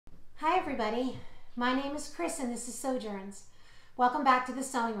Hi everybody, my name is Chris and this is Sewjourns. Welcome back to the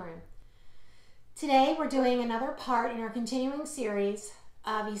sewing room. Today we're doing another part in our continuing series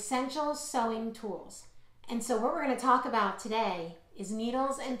of essential sewing tools. And so what we're going to talk about today is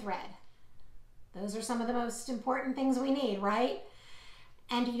needles and thread. Those are some of the most important things we need, right?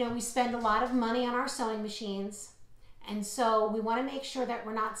 And you know, we spend a lot of money on our sewing machines, and so we want to make sure that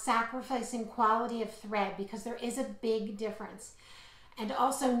we're not sacrificing quality of thread because there is a big difference. And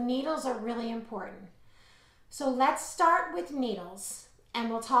also needles are really important. So let's start with needles and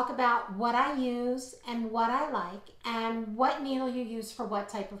we'll talk about what I use and what I like and what needle you use for what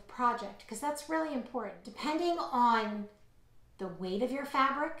type of project, because that's really important. Depending on the weight of your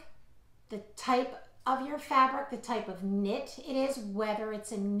fabric, the type of your fabric, the type of knit it is, whether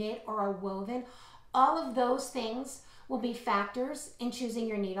it's a knit or a woven, all of those things will be factors in choosing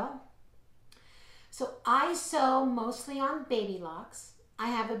your needle. So I sew mostly on Baby Locks. I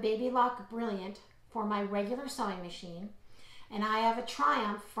have a Baby Lock Brilliant for my regular sewing machine, and I have a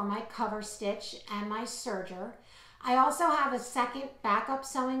Triumph for my cover stitch and my serger. I also have a second backup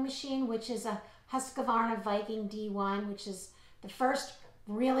sewing machine, which is a Husqvarna Viking D1, which is the first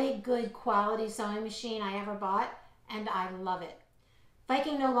really good quality sewing machine I ever bought, and I love it.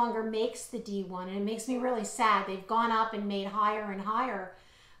 Viking no longer makes the D1, and it makes me really sad. They've gone up and made higher and higher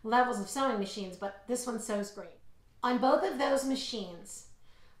levels of sewing machines, but this one sews great. On both of those machines,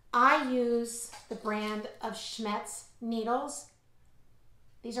 I use the brand of Schmetz needles.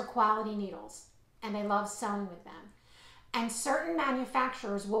 These are quality needles, and I love sewing with them. And certain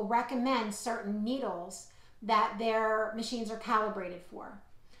manufacturers will recommend certain needles that their machines are calibrated for.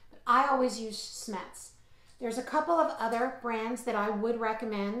 But I always use Schmetz. There's a couple of other brands that I would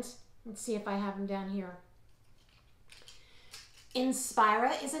recommend. Let's see if I have them down here.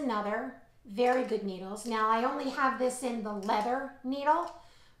 Inspira is another, very good needles. Now I only have this in the leather needle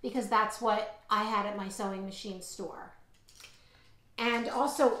because that's what I had at my sewing machine store. And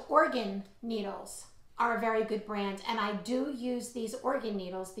also Organ needles are a very good brand, and I do use these Organ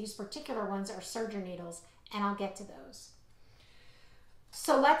needles. These particular ones are serger needles, and I'll get to those.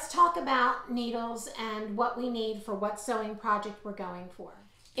 So let's talk about needles and what we need for what sewing project we're going for.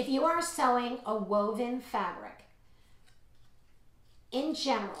 If you are sewing a woven fabric, in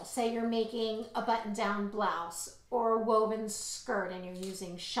general, say you're making a button-down blouse or a woven skirt and you're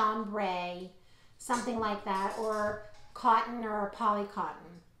using chambray, something like that, or cotton or poly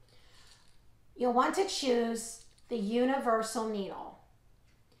cotton, you'll want to choose the universal needle.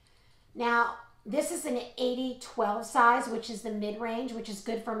 Now, this is an 80-12 size, which is the mid-range, which is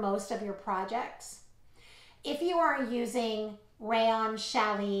good for most of your projects. If you are using rayon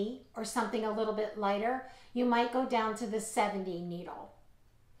challis or something a little bit lighter, you might go down to the 70 needle.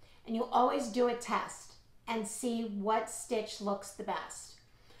 And you always do a test and see what stitch looks the best.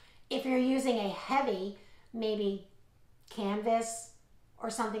 If you're using a heavy, maybe canvas or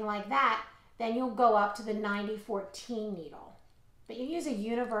something like that, then you'll go up to the 90-14 needle. But you use a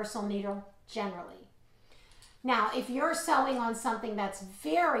universal needle generally. Now, if you're sewing on something that's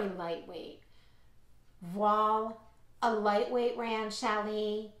very lightweight, voile, a lightweight rayon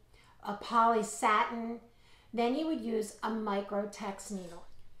challis, a poly satin, then you would use a Microtex needle.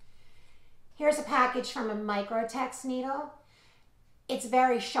 Here's a package from a Microtex needle. It's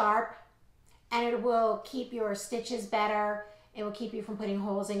very sharp and it will keep your stitches better. It will keep you from putting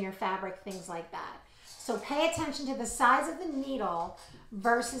holes in your fabric, things like that. So pay attention to the size of the needle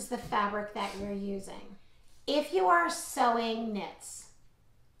versus the fabric that you're using. If you are sewing knits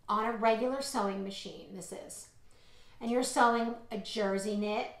on a regular sewing machine, this is, and you're sewing a jersey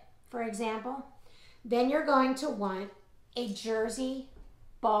knit, for example, then you're going to want a jersey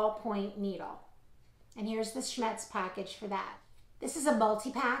ballpoint needle. And here's the Schmetz package for that. This is a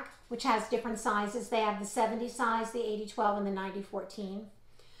multi-pack, which has different sizes. They have the 70 size, the 80-12, and the 90-14.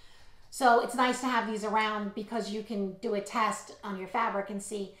 So it's nice to have these around because you can do a test on your fabric and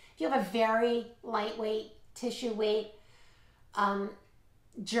see if you have a very lightweight, tissue weight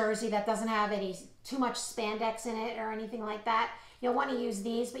jersey that doesn't have too much spandex in it or anything like that. You'll want to use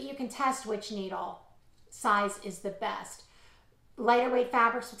these, but you can test which needle size is the best. Lighter weight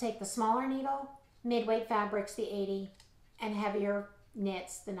fabrics will take the smaller needle, mid-weight fabrics the 80, and heavier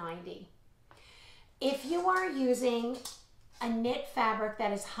knits the 90. If you are using a knit fabric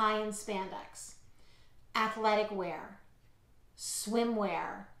that is high in spandex, athletic wear,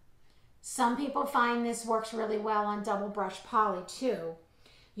 swimwear, some people find this works really well on double brush poly too,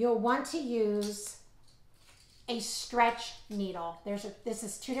 you'll want to use a stretch needle. This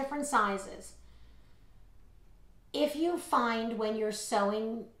is two different sizes. If you find when you're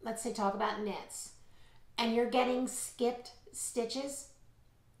sewing, let's say talk about knits, and you're getting skipped stitches,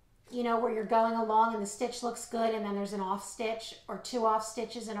 you know, where you're going along and the stitch looks good and then there's an off stitch or 2 off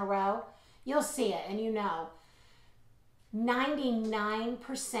stitches in a row, you'll see it and you know.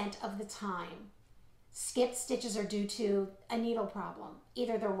 99% of the time, skipped stitches are due to a needle problem.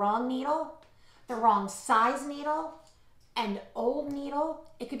 Either the wrong needle, the wrong size needle, an old needle.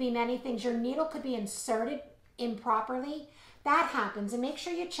 It could be many things. Your needle could be inserted improperly. That happens, and make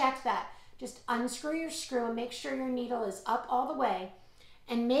sure you check that. Just unscrew your screw and make sure your needle is up all the way,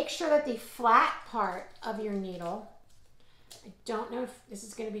 and make sure that the flat part of your needle, I don't know if this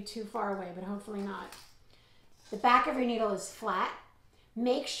is going to be too far away, but hopefully not. The back of your needle is flat.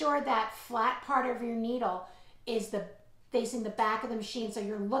 Make sure that flat part of your needle is facing the back of the machine, so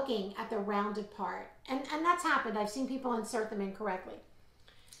you're looking at the rounded part. And that's happened. I've seen people insert them incorrectly.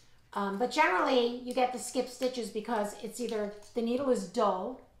 But generally, you get the skip stitches because it's either the needle is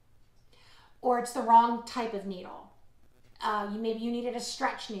dull or it's the wrong type of needle. Maybe you needed a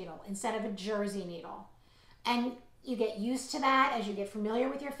stretch needle instead of a jersey needle. And you get used to that as you get familiar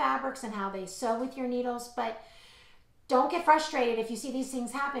with your fabrics and how they sew with your needles. But don't get frustrated if you see these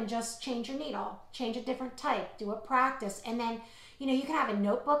things happen. Just change your needle, change a different type, do a practice. And then, you know, you can have a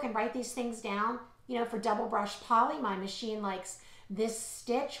notebook and write these things down. You know, for double brush poly, my machine likes this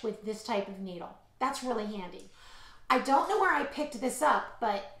stitch with this type of needle. That's really handy. I don't know where I picked this up,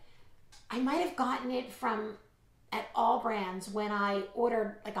 but I might have gotten it from at All Brands when I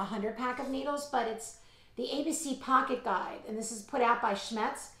ordered like 100 pack of needles, but it's the ABC Pocket Guide, and this is put out by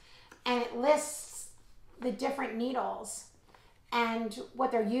Schmetz, and it lists the different needles and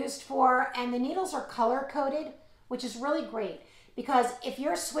what they're used for, and the needles are color coded, which is really great because if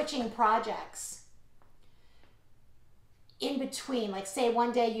you're switching projects in between, like say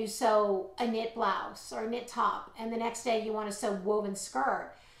one day you sew a knit blouse or a knit top and the next day you want to sew woven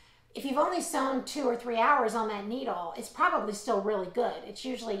skirt, if you've only sewn 2 or 3 hours on that needle, it's probably still really good. It's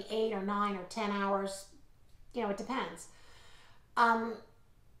usually 8 or 9 or 10 hours, you know, it depends.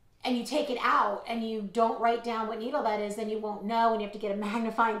 And you take it out and you don't write down what needle that is, then you won't know and you have to get a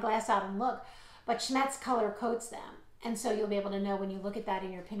magnifying glass out and look. But Schmetz color codes them. And so you'll be able to know when you look at that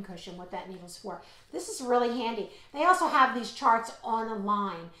in your pincushion what that needle's for. This is really handy. They also have these charts on the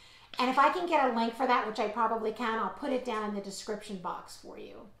line. And if I can get a link for that, which I probably can, I'll put it down in the description box for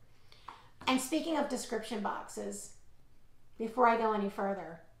you. And speaking of description boxes, before I go any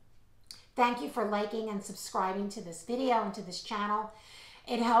further, thank you for liking and subscribing to this video and to this channel.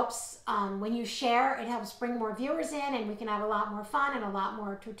 It helps when you share, it helps bring more viewers in and we can have a lot more fun and a lot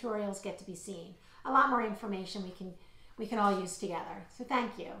more tutorials get to be seen. A lot more information we can all use together. So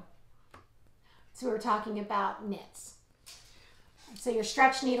thank you. So we were talking about knits. So your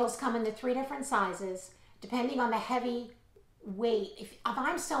stretch needles come in the 3 different sizes, depending on the heavy weight. If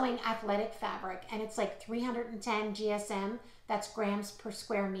I'm sewing athletic fabric and it's like 310 GSM, that's grams per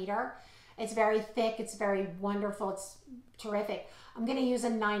square meter. It's very thick, it's very wonderful, it's terrific. I'm going to use a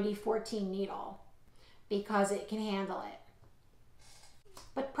 90-14 needle because it can handle it.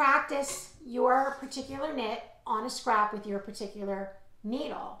 But practice your particular knit on a scrap with your particular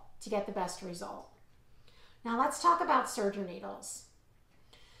needle to get the best result. Now let's talk about serger needles.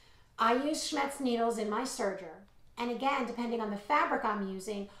 I use Schmetz needles in my serger. And again, depending on the fabric I'm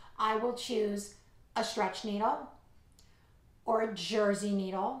using, I will choose a stretch needle or a jersey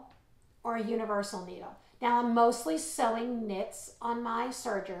needle or a universal needle. Now I'm mostly sewing knits on my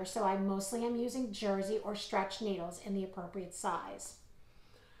serger, so I mostly am using jersey or stretch needles in the appropriate size.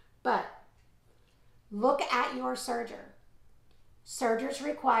 But look at your serger. Sergers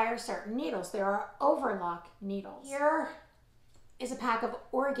require certain needles. There are overlock needles. Here is a pack of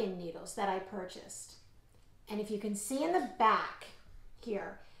organ needles that I purchased. And if you can see in the back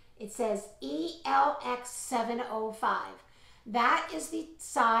here, it says ELX705. That is the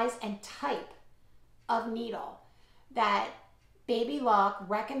size and type of needle that Baby Lock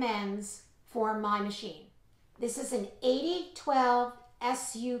recommends for my machine. This is an 8012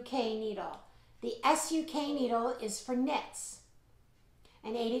 SUK needle. The SUK needle is for knits.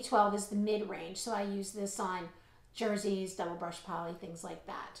 And 8012 is the mid-range, so I use this on jerseys, double brush poly, things like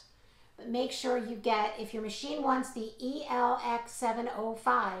that. But make sure you get, if your machine wants the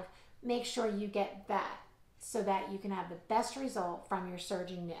ELX705, make sure you get that so that you can have the best result from your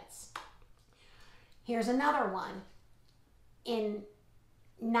serging knits. Here's another one in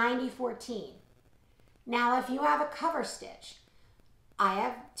 9014. Now, if you have a cover stitch, I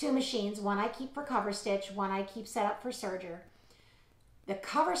have 2 machines. One I keep for cover stitch, one I keep set up for serger. The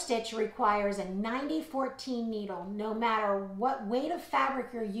cover stitch requires a 9014 needle, no matter what weight of fabric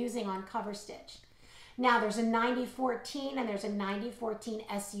you're using on cover stitch. Now, there's a 9014 and there's a 9014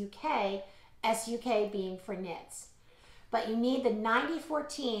 SUK, SUK being for knits. but you need the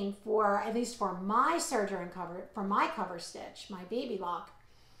 90-14 for, at least for my Sewjourn cover, for my cover stitch, my baby lock,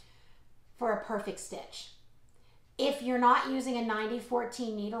 for a perfect stitch. If you're not using a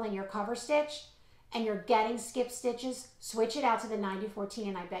 90-14 needle in your cover stitch and you're getting skip stitches, switch it out to the 90-14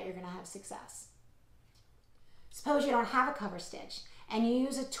 and I bet you're going to have success. Suppose you don't have a cover stitch and you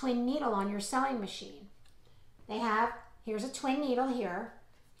use a twin needle on your sewing machine. Here's a twin needle here.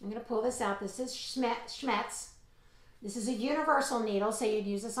 I'm going to pull this out. This is Schmetz. This is a universal needle, so you'd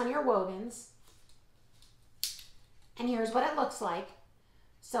use this on your wovens. And here's what it looks like.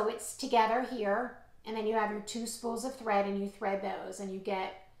 So it's together here, and then you have your 2 spools of thread, and you thread those, and you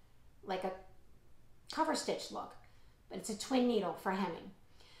get like a cover stitch look. But it's a twin needle for hemming.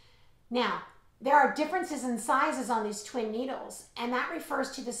 Now, there are differences in sizes on these twin needles, and that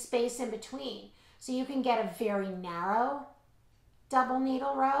refers to the space in between. So you can get a very narrow double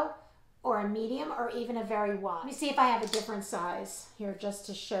needle row, or a medium, or even a very wide. Let me see if I have a different size here just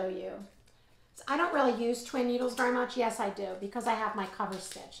to show you. So I don't really use twin needles very much. Yes, I do, because I have my cover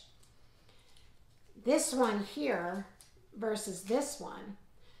stitch. This one here versus this one.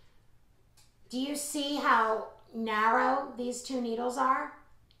 Do you see how narrow these 2 needles are?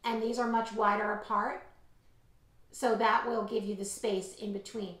 And these are much wider apart. So that will give you the space in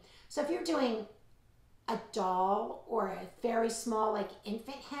between. So if you're doing a doll or a very small like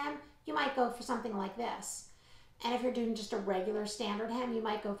infant hem, you might go for something like this. And if you're doing just a regular standard hem, you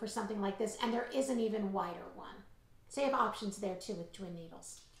might go for something like this. And there is an even wider one. So you have options there too with twin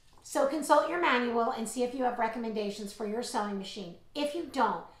needles. So consult your manual and see if you have recommendations for your sewing machine. If you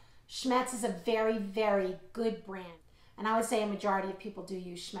don't, Schmetz is a very, very good brand. And I would say a majority of people do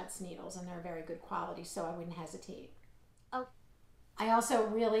use Schmetz needles and they're very good quality, so I wouldn't hesitate. Oh, I also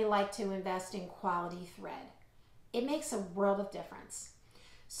really like to invest in quality thread. It makes a world of difference.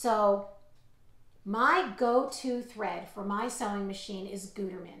 So my go-to thread for my sewing machine is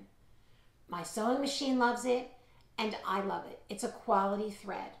Gutermann. My sewing machine loves it and I love it. It's a quality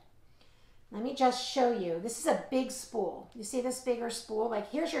thread. Let me just show you. This is a big spool. You see this bigger spool?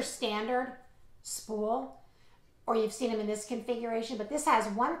 Like here's your standard spool, or you've seen them in this configuration, but this has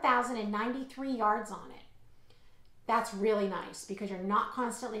 1,093 yards on it. That's really nice because you're not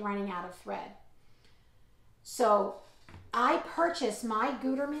constantly running out of thread. So I purchased my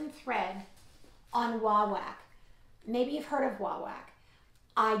Gutermann thread on Wawak. Maybe you've heard of Wawak.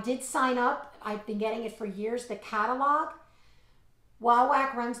 I did sign up. I've been getting it for years, the catalog.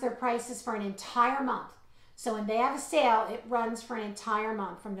 Wawak runs their prices for an entire month. So when they have a sale, it runs for an entire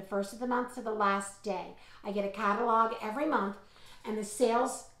month, from the first of the month to the last day. I get a catalog every month, and the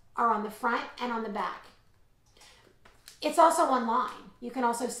sales are on the front and on the back. It's also online. You can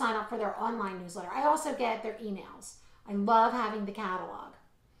also sign up for their online newsletter. I also get their emails. I love having the catalog.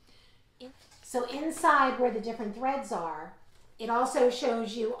 So inside where the different threads are, it also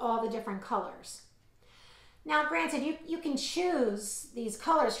shows you all the different colors. Now, granted, you can choose these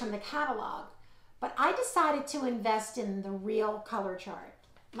colors from the catalog, but I decided to invest in the real color chart.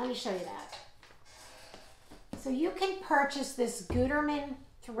 Let me show you that. So you can purchase this Gutermann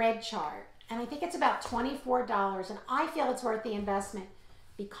thread chart, and I think it's about $24, and I feel it's worth the investment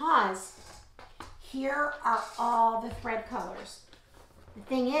because here are all the thread colors. The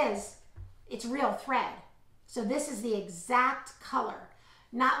thing is, it's real thread. So this is the exact color,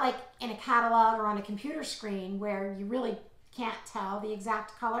 not like in a catalog or on a computer screen where you really can't tell the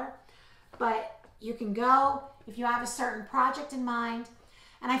exact color, but you can go if you have a certain project in mind.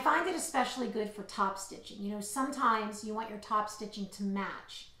 And I find it especially good for top stitching. You know, sometimes you want your top stitching to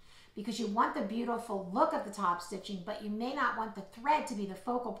match because you want the beautiful look of the top stitching, but you may not want the thread to be the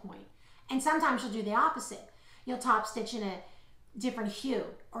focal point. And sometimes you'll do the opposite. You'll top stitch in a different hue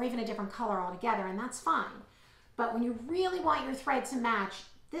or even a different color altogether, and that's fine. But when you really want your thread to match,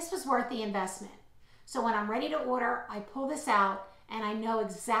 this was worth the investment. So when I'm ready to order, I pull this out and I know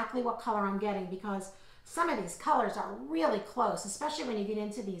exactly what color I'm getting because some of these colors are really close, especially when you get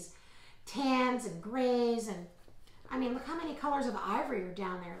into these tans and grays. And I mean, look how many colors of ivory are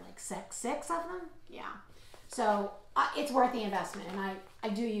down there, like six of them? Yeah. So it's worth the investment, and I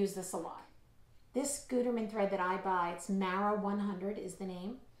do use this a lot. This Gutermann thread that I buy, it's Mara 100 is the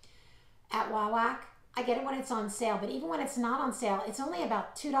name, at Wawak. I get it when it's on sale, but even when it's not on sale, it's only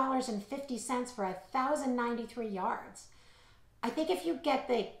about $2.50 for 1,093 yards. I think if you get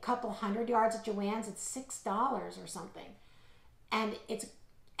the couple hundred yards at Joann's, it's $6 or something. And it's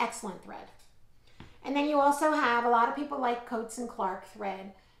excellent thread. And then you also have, a lot of people like Coats and Clark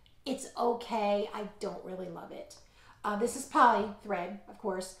thread. It's okay. I don't really love it. This is poly thread, of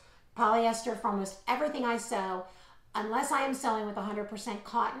course. Polyester for almost everything I sew, unless I am sewing with 100%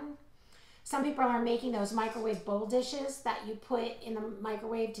 cotton. Some people are making those microwave bowl dishes that you put in the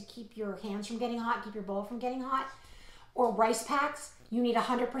microwave to keep your hands from getting hot, keep your bowl from getting hot. Or rice packs, you need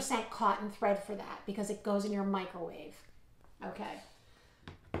 100% cotton thread for that because it goes in your microwave. Okay.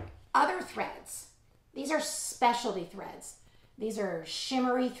 Other threads. These are specialty threads. These are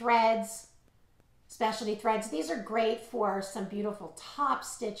shimmery threads, specialty threads. These are great for some beautiful top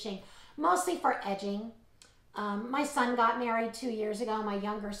stitching, mostly for edging. My son got married 2 years ago, my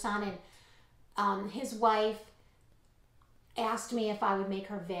younger son, and his wife asked me if I would make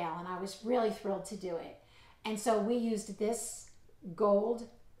her veil, and I was really thrilled to do it. And so we used this gold,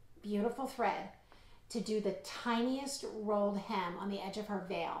 beautiful thread to do the tiniest rolled hem on the edge of her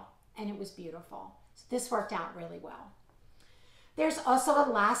veil, and it was beautiful. So this worked out really well. There's also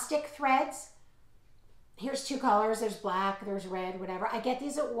elastic threads. Here's 2 colors. There's black, there's red, whatever. I get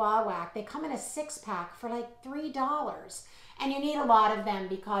these at Wawac. They come in a 6-pack for like $3. And you need a lot of them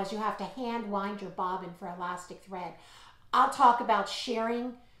because you have to hand wind your bobbin for elastic thread. I'll talk about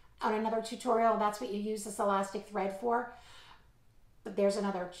shearing on another tutorial. That's what you use this elastic thread for. But there's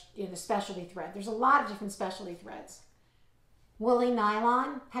another, the specialty thread. There's a lot of different specialty threads. Woolly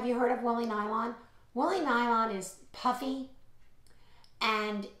nylon. Have you heard of woolly nylon? Woolly nylon is puffy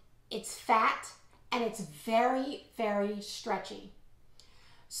and it's fat and it's very, very stretchy.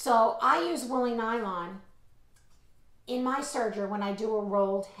 So I use woolly nylon in my serger when I do a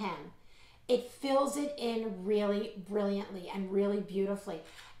rolled hem. It fills it in really brilliantly and really beautifully.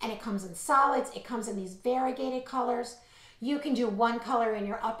 And it comes in solids. It comes in these variegated colors. You can do one color in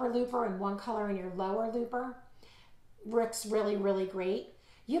your upper looper and one color in your lower looper. Works really, really great.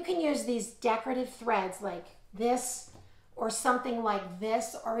 You can use these decorative threads like this or something like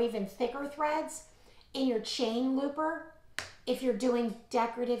this or even thicker threads in your chain looper if you're doing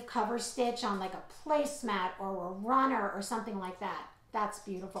decorative cover stitch on like a placemat or a runner or something like that. That's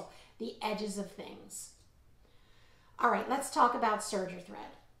beautiful. The edges of things. All right, let's talk about serger thread.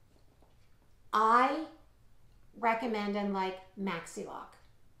 I recommend and like Maxi-Lock.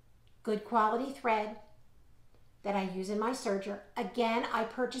 Good quality thread that I use in my serger. Again, I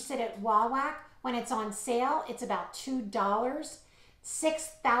purchase it at Wawac. When it's on sale, it's about $2,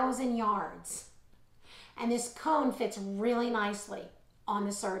 6,000 yards. And this cone fits really nicely on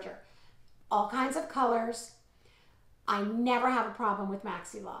the serger. All kinds of colors. I never have a problem with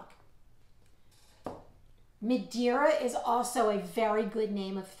Maxi-Lock. Madeira is also a very good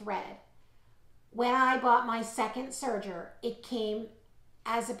name of thread. When I bought my second serger, it came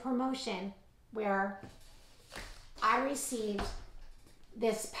as a promotion where I received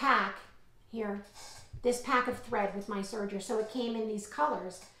this pack here, this pack of thread with my serger. So it came in these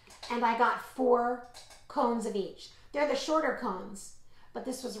colors and I got 4 cones of each. They're the shorter cones, but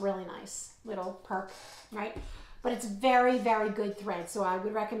this was really nice little perk, right? But it's very, very good thread. So I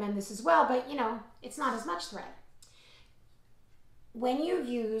would recommend this as well, but you know, it's not as much thread. When you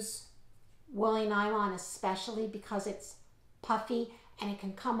use woolly nylon, especially because it's puffy and it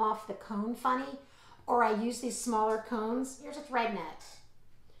can come off the cone funny, or I use these smaller cones, here's a thread net.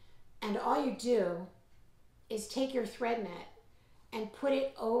 And all you do is take your thread net and put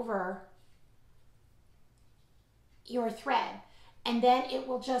it over your thread. And then it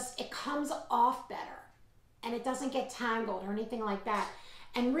will just, it comes off better. And it doesn't get tangled or anything like that.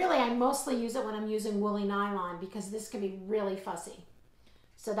 And really, I mostly use it when I'm using woolly nylon because this can be really fussy.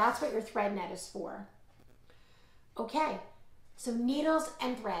 So that's what your thread net is for. Okay, so needles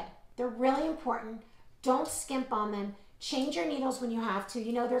and thread. They're really important. Don't skimp on them. Change your needles when you have to.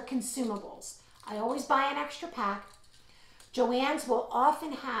 You know, they're consumables. I always buy an extra pack. Joann's will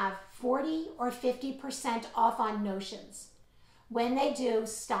often have 40 or 50% off on notions. When they do,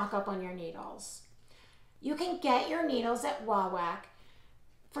 stock up on your needles. You can get your needles at Wawac.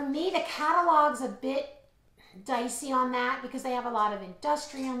 For me, the catalog's a bit dicey on that because they have a lot of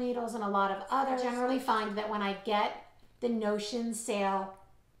industrial needles and a lot of others. I generally find that when I get the notion sale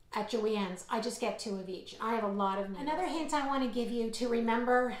at Joann's, I just get 2 of each. I have a lot of needles. Another hint I want to give you to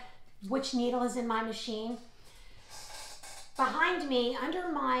remember which needle is in my machine. Behind me, under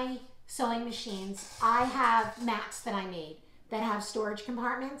my sewing machines, I have mats that I made that have storage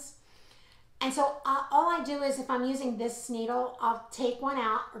compartments. And so all I do is if I'm using this needle, I'll take one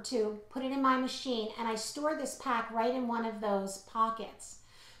out or 2, put it in my machine, and I store this pack right in one of those pockets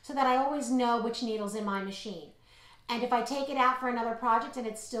so that I always know which needle's in my machine. And if I take it out for another project and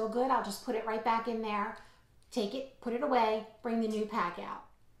it's still good, I'll just put it right back in there, take it, put it away, bring the new pack out.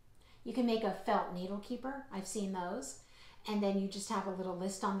 You can make a felt needle keeper. I've seen those. And then you just have a little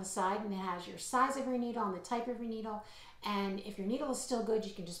list on the side and it has your size of your needle and the type of your needle. And if your needle is still good,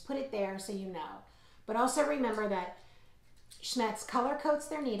 you can just put it there so you know. But also remember that Schmetz color coats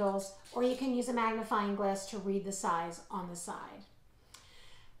their needles, or you can use a magnifying glass to read the size on the side.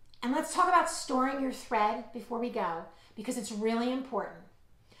 And let's talk about storing your thread before we go, because it's really important.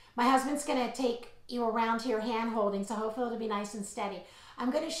 My husband's gonna take you around here hand holding, so hopefully it'll be nice and steady.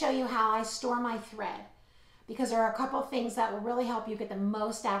 I'm gonna show you how I store my thread, because there are a couple things that will really help you get the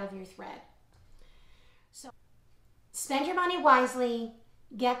most out of your thread. So spend your money wisely,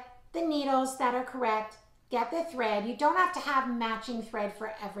 get the needles that are correct, get the thread. You don't have to have matching thread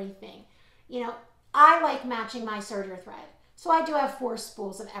for everything. You know, I like matching my serger thread, so I do have 4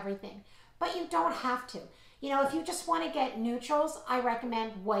 spools of everything, but you don't have to. You know, if you just want to get neutrals, I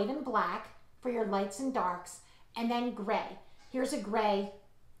recommend white and black for your lights and darks, and then gray. Here's a gray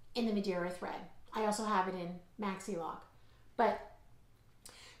in the Madeira thread. I also have it in Maxi Lock, but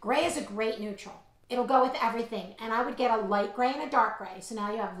gray is a great neutral. It'll go with everything. And I would get a light gray and a dark gray. So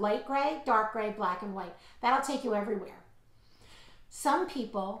now you have light gray, dark gray, black, and white. That'll take you everywhere. Some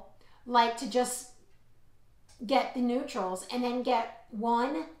people like to just get the neutrals and then get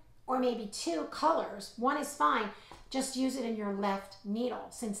 1 or maybe 2 colors. 1 is fine. Just use it in your left needle,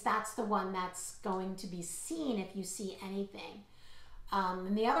 since that's the one that's going to be seen if you see anything.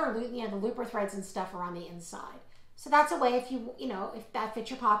 And the other, you know, the looper threads and stuff are on the inside. So that's a way, if you know, if that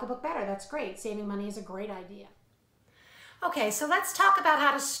fits your pocketbook better, that's great. Saving money is a great idea. Okay, so let's talk about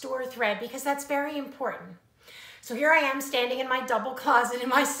how to store thread, because that's very important. So here I am standing in my double closet in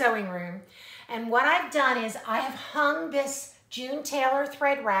my sewing room. And what I've done is I have hung this June Taylor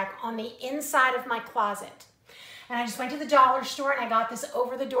thread rack on the inside of my closet. And I just went to the dollar store and I got this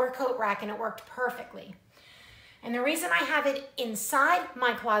over-the-door coat rack, and it worked perfectly. And the reason I have it inside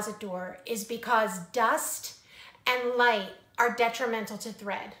my closet door is because dust and light are detrimental to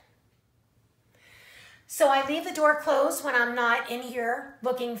thread. So I leave the door closed when I'm not in here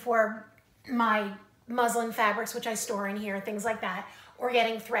looking for my muslin fabrics, which I store in here, things like that, or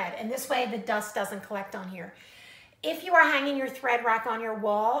getting thread. And this way the dust doesn't collect on here. If you are hanging your thread rack on your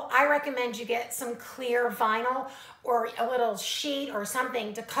wall, I recommend you get some clear vinyl or a little sheet or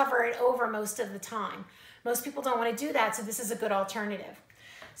something to cover it over most of the time. Most people don't want to do that, so this is a good alternative.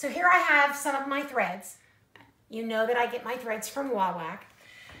 So here I have some of my threads. You know that I get my threads from Wawak.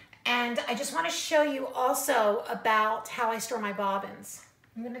 And I just want to show you also about how I store my bobbins.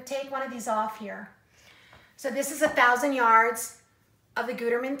 I'm going to take one of these off here. So this is 1,000 yards of the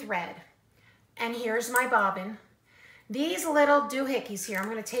Gutermann thread. And here's my bobbin. These little doohickeys here, I'm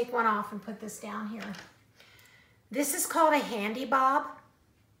going to take one off and put this down here. This is called a handy bob,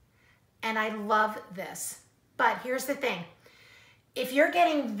 and I love this. But here's the thing. If you're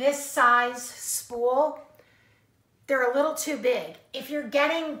getting this size spool, they're a little too big. If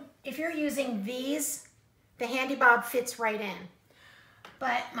you're using these, the handy bob fits right in.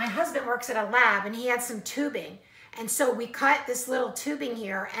 But my husband works at a lab and he had some tubing. And so we cut this little tubing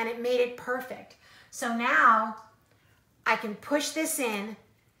here and it made it perfect. So now I can push this in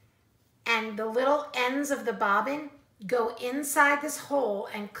and the little ends of the bobbin go inside this hole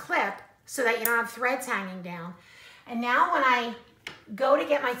and clip so that you don't have threads hanging down. And now when I go to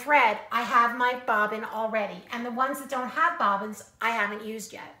get my thread, I have my bobbin already. And the ones that don't have bobbins, I haven't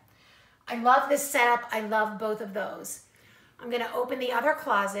used yet. I love this setup. I love both of those. I'm going to open the other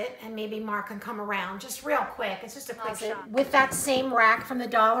closet and maybe Mark can come around just real quick. It's just a quick shot. With that same rack from the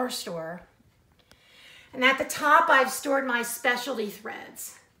dollar store. And at the top, I've stored my specialty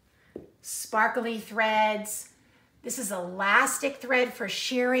threads. Sparkly threads. This is elastic thread for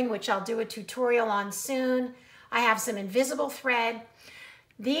shearing, which I'll do a tutorial on soon. I have some invisible thread.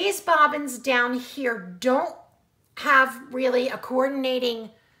 These bobbins down here don't have really a coordinating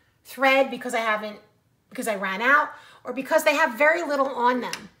thread because I ran out, or because they have very little on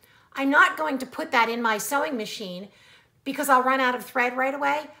them. I'm not going to put that in my sewing machine because I'll run out of thread right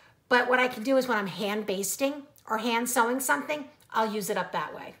away. But what I can do is when I'm hand basting or hand sewing something, I'll use it up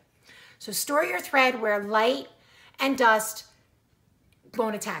that way. So store your thread where light and dust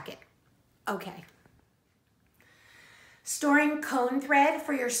won't attack it. Okay. Storing cone thread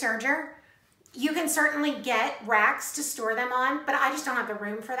for your serger. You can certainly get racks to store them on, but I just don't have the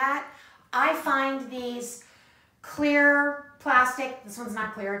room for that. I find these clear plastic, this one's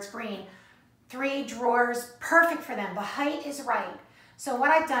not clear, it's green, 3 drawers, perfect for them. The height is right. So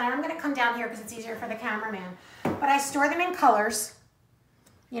what I've done, and I'm going to come down here because it's easier for the cameraman, but I store them in colors.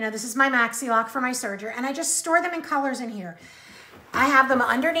 You know, this is my Maxi Lock for my serger, and I just store them in colors in here. I have them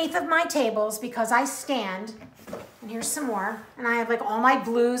underneath of my tables because I stand, and here's some more, and I have like all my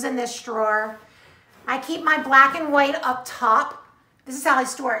blues in this drawer. I keep my black and white up top. This is how I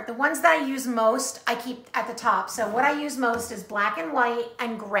store it. The ones that I use most, I keep at the top. So what I use most is black and white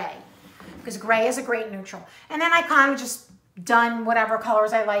and gray, because gray is a great neutral. And then I kind of just done whatever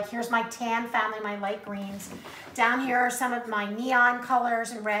colors I like. Here's my tan family, my light greens. Down here are some of my neon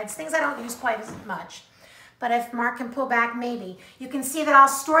colors and reds, things I don't use quite as much. But if Mark can pull back, maybe. You can see that I'll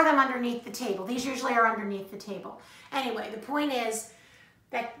store them underneath the table. These usually are underneath the table. Anyway, the point is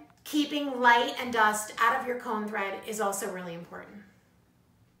that keeping light and dust out of your cone thread is also really important.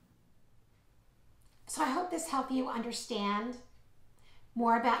 So I hope this helped you understand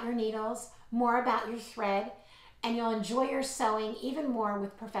more about your needles, more about your thread, and you'll enjoy your sewing even more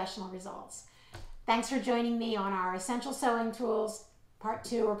with professional results. Thanks for joining me on our Essential Sewing Tools Part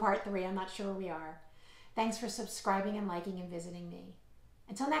 2 or Part 3. I'm not sure where we are. Thanks for subscribing and liking and visiting me.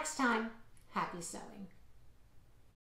 Until next time, happy sewing.